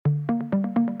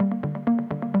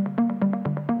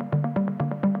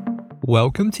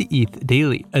Welcome to ETH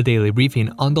Daily, a daily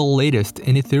briefing on the latest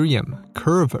in Ethereum.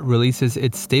 Curve releases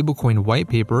its stablecoin white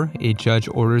paper, a judge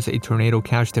orders a Tornado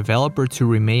Cash developer to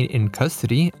remain in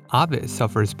custody, Aave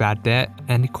suffers bad debt,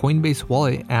 and Coinbase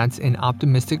wallet adds an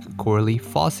optimistic quarterly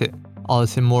Faucet. All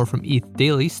this and more from ETH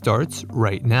Daily starts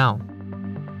right now.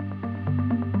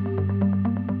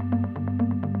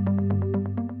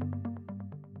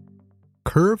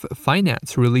 Curve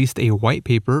Finance released a white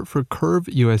paper for Curve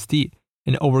USD,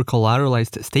 an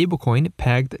over-collateralized stablecoin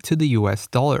pegged to the US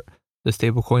dollar. The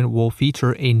stablecoin will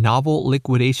feature a novel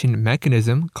liquidation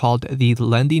mechanism called the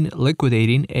Lending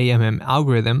Liquidating AMM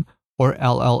algorithm, or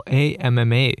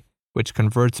LLAMMA, which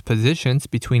converts positions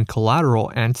between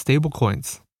collateral and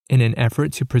stablecoins. In an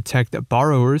effort to protect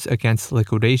borrowers against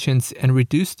liquidations and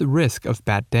reduce the risk of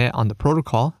bad debt on the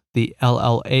protocol, the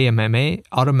LLAMMA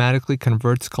automatically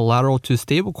converts collateral to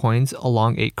stablecoins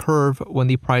along a curve when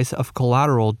the price of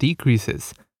collateral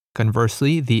decreases.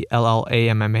 Conversely, the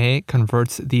LLAMMA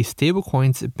converts the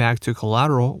stablecoins back to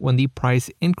collateral when the price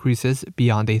increases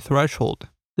beyond a threshold.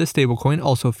 The stablecoin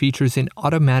also features an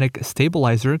automatic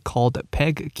stabilizer called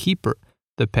Peg Keeper.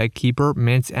 The Peg Keeper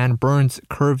mints and burns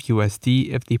Curve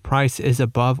USD if the price is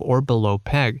above or below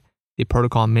peg. The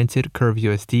protocol minted Curve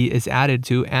USD is added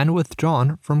to and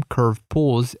withdrawn from Curve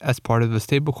pools as part of the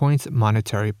stablecoin's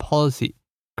monetary policy.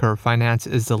 Curve Finance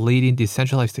is the leading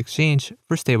decentralized exchange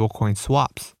for stablecoin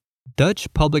swaps.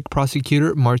 Dutch public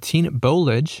prosecutor Martin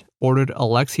Bolage ordered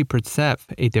Alexei Pertsev,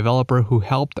 a developer who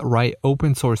helped write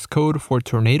open source code for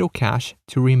Tornado Cash,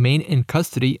 to remain in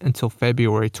custody until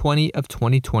February 20 of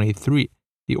 2023.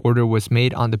 The order was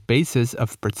made on the basis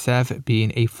of Pertsev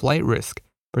being a flight risk.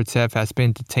 Pertsev has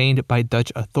been detained by Dutch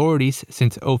authorities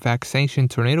since OFAC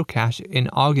sanctioned Tornado Cash in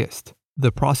August.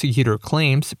 The prosecutor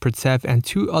claims Pertsev and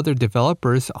two other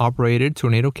developers operated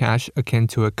Tornado Cash akin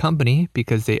to a company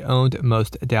because they owned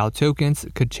most DAO tokens,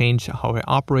 could change how it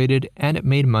operated, and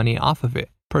made money off of it.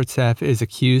 Pertsev is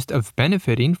accused of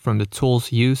benefiting from the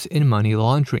tool's use in money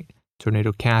laundering.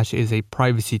 Tornado Cash is a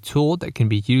privacy tool that can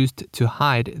be used to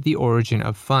hide the origin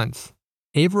of funds.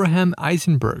 Avraham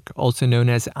Eisenberg, also known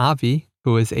as Avi,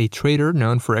 who is a trader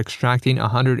known for extracting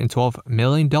 $112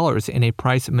 million in a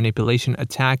price manipulation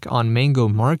attack on Mango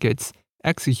markets,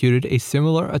 executed a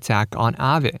similar attack on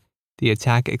Aave. The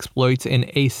attack exploits an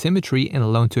asymmetry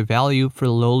in loan-to-value for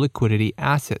low-liquidity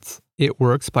assets. It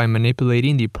works by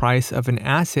manipulating the price of an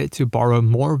asset to borrow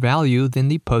more value than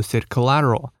the posted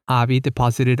collateral. Aave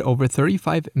deposited over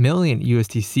 35 million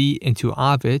USDC into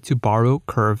Aave to borrow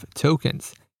Curve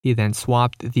tokens. He then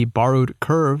swapped the borrowed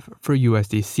Curve for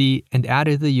USDC and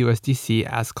added the USDC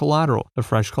as collateral. The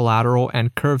fresh collateral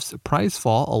and Curve's price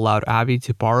fall allowed Aave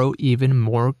to borrow even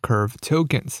more Curve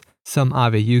tokens. Some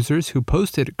Aave users who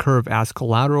posted Curve as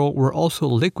collateral were also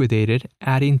liquidated,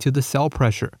 adding to the sell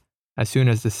pressure. As soon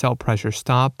as the sell pressure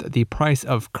stopped, the price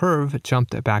of Curve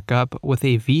jumped back up with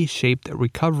a V-shaped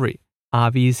recovery.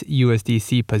 Aave's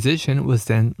USDC position was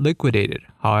then liquidated.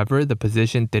 However, the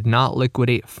position did not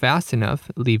liquidate fast enough,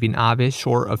 leaving Aave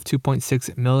short of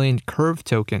 2.6 million Curve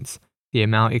tokens. The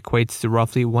amount equates to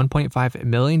roughly $1.5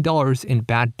 million in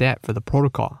bad debt for the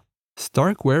protocol.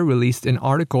 Starkware released an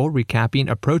article recapping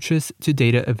approaches to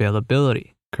data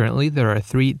availability. Currently, there are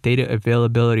 3 data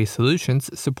availability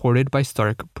solutions supported by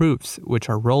Stark proofs, which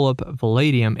are Rollup,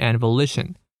 Valadium, and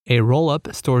Volition. A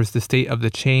rollup stores the state of the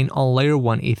chain on Layer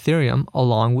 1 Ethereum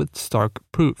along with Stark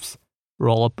proofs.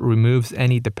 Rollup removes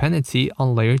any dependency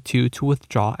on Layer 2 to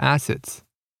withdraw assets.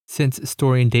 Since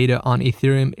storing data on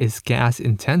Ethereum is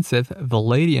gas-intensive,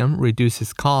 Valadium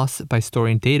reduces costs by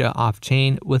storing data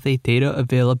off-chain with a data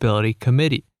availability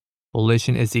committee.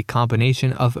 Volition is a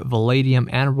combination of Valadium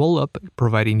and Rollup,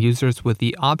 providing users with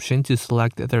the option to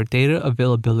select their data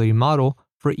availability model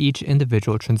for each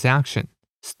individual transaction.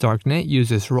 Starknet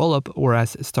uses Rollup,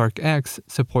 whereas StarkX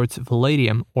supports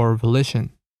Valadium or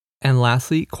Volition. And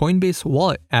lastly, Coinbase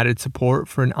Wallet added support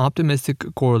for an optimistic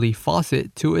quarterly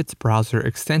Faucet to its browser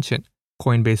extension.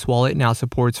 Coinbase Wallet now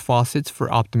supports faucets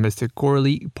for optimistic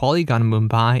quarterly, Polygon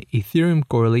Mumbai, Ethereum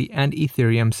quarterly, and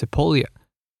Ethereum Sepolia.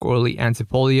 Quarterly and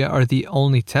Sepolia are the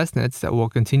only testnets that will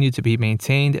continue to be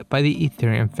maintained by the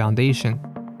Ethereum Foundation.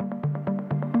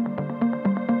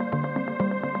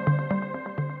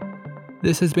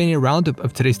 This has been a roundup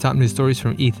of today's top news stories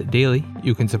from ETH Daily.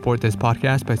 You can support this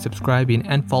podcast by subscribing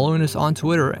and following us on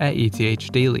Twitter at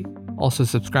ETHDaily. Also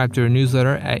subscribe to our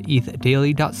newsletter at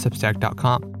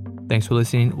ethdaily.substack.com. Thanks for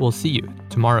listening. We'll see you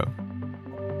tomorrow.